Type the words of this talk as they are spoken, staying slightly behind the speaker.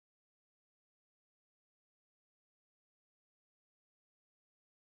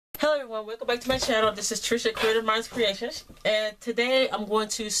Hello everyone, welcome back to my channel. This is Trisha, Creativemind Creations, and today I'm going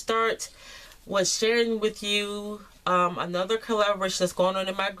to start with sharing with you another collaboration that's going on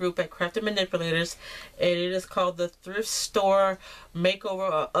in my group at Crafted Manipulators, and it is called the Thrift Store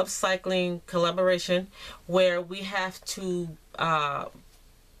Makeover or Upcycling collaboration, where we have to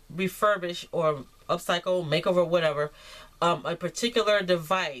refurbish or upcycle, makeover, whatever, a particular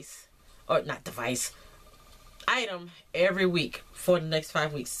device, or not device, item every week for the next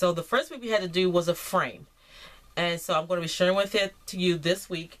 5 weeks. So the first week we had to do was a frame, and so I'm going to be sharing with it to you this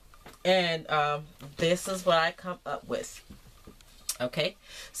week, and this is what I come up with. Okay,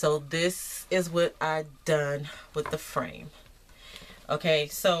 so this is what I done with the frame. Okay,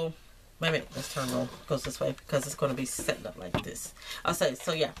 so wait a minute, let's turn it goes this way because it's going to be setting up like this. I'll say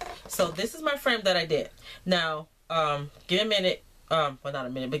so. Yeah, so this is my frame that I did. Now give me a minute. Well, not a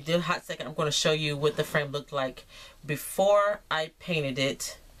minute, but just a hot second. I'm going to show you what the frame looked like before I painted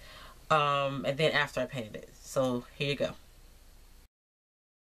it, and then after I painted it. So here you go.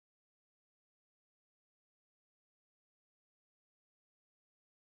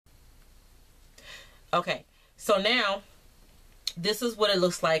 Okay, so now this is what it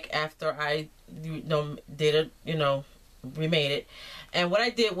looks like after I, did it, remade it. And what I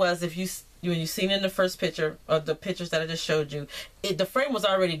did was, if when you seen in the first picture, or the pictures that I just showed you, the frame was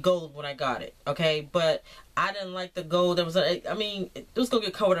already gold when I got it, okay? But I didn't like the gold. It was gonna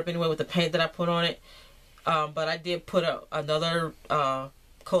get covered up anyway with the paint that I put on it. But I did put another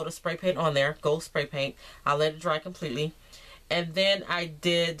coat of spray paint on there, gold spray paint. I let it dry completely. And then I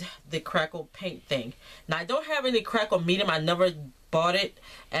did the crackle paint thing. Now I don't have any crackle medium. I never bought it,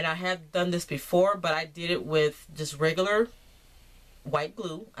 and I have done this before, but I did it with just regular white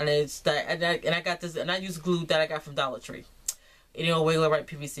glue, and I got this, and I use glue that I got from Dollar Tree. Regular white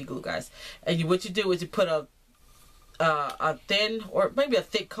PVC glue, guys. And what you do is you put a thin or maybe a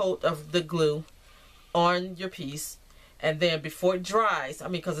thick coat of the glue on your piece, and then before it dries,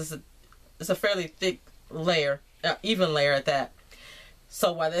 because it's a fairly thick layer, even layer at that.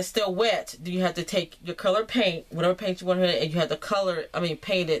 So while they're still wet, you have to take your color paint, whatever paint you want, and you have to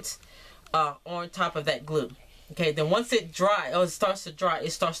paint it on top of that glue. Okay, then once it dries, or it starts to dry,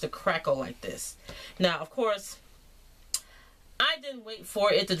 it starts to crackle like this. Now, of course, I didn't wait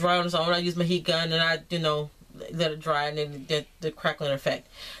for it to dry on its own. I used my heat gun, and I, let it dry, and then get the crackling effect.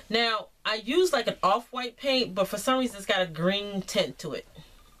 Now, I used like an off-white paint, but for some reason it's got a green tint to it.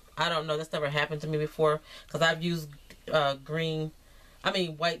 I don't know, that's never happened to me before, because I've used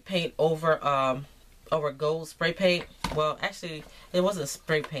white paint over gold spray paint. Well, actually, it wasn't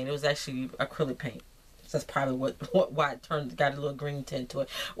spray paint, it was actually acrylic paint. So that's probably why it got a little green tint to it.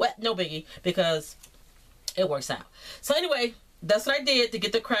 Well, no biggie, because it works out. So anyway, that's what I did to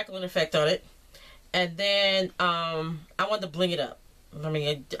get the crackling effect on it. And then I wanted to bling it up.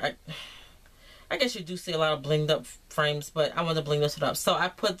 I guess you do see a lot of blinged up frames, but I want to bling this up. So I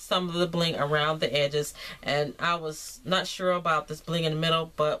put some of the bling around the edges, and I was not sure about this bling in the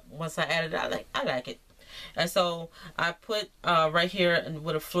middle, but once I added it, I like it. And so I put right here, and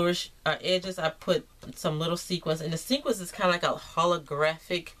with a flourish edges, I put some little sequins, and the sequins is kind of like a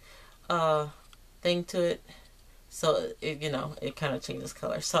holographic thing to it. So it kind of changes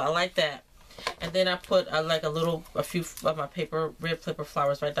color. So I like that. And then I put a few of my red paper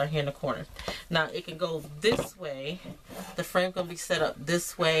flowers right down here in the corner. Now it can go this way. The frame can be set up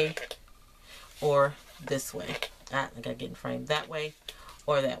this way or this way. I gotta get in frame that way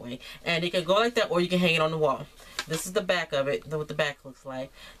or that way. And it can go like that, or you can hang it on the wall. This is the back of it, what the back looks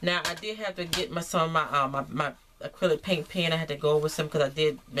like. Now I did have to get some of my acrylic paint pen. I had to go over some because I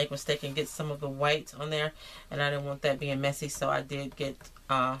did make a mistake and get some of the white on there, and I didn't want that being messy, so I did get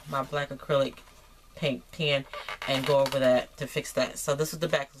my black acrylic paint pen and go over that to fix that. So this is the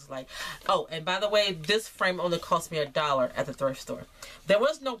back looks like. Oh, and by the way, this frame only cost me $1 at the thrift store. There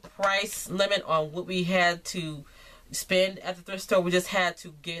was no price limit on what we had to spend at the thrift store. We just had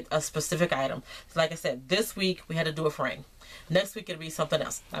to get a specific item. So like I said, this week we had to do a frame. Next week it'll be something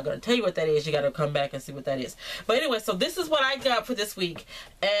else. I'm not going to tell you what that is. You got to come back and see what that is. But anyway, so this is what I got for this week.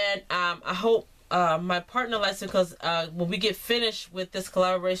 And I hope my partner likes it, because when we get finished with this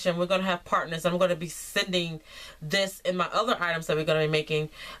collaboration, we're going to have partners. I'm going to be sending this and my other items that we're going to be making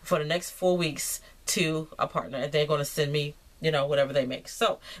for the next 4 weeks to a partner. And they're going to send me whatever they make.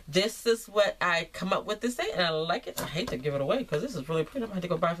 So this is what I come up with this day, and I like it. I hate to give it away because this is really pretty. I'm going to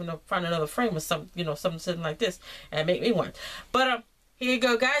have to go find another frame with something sitting like this and make me one. But here you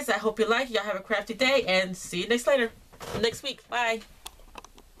go, guys. I hope you like it. Y'all have a crafty day, and see you next week. Bye.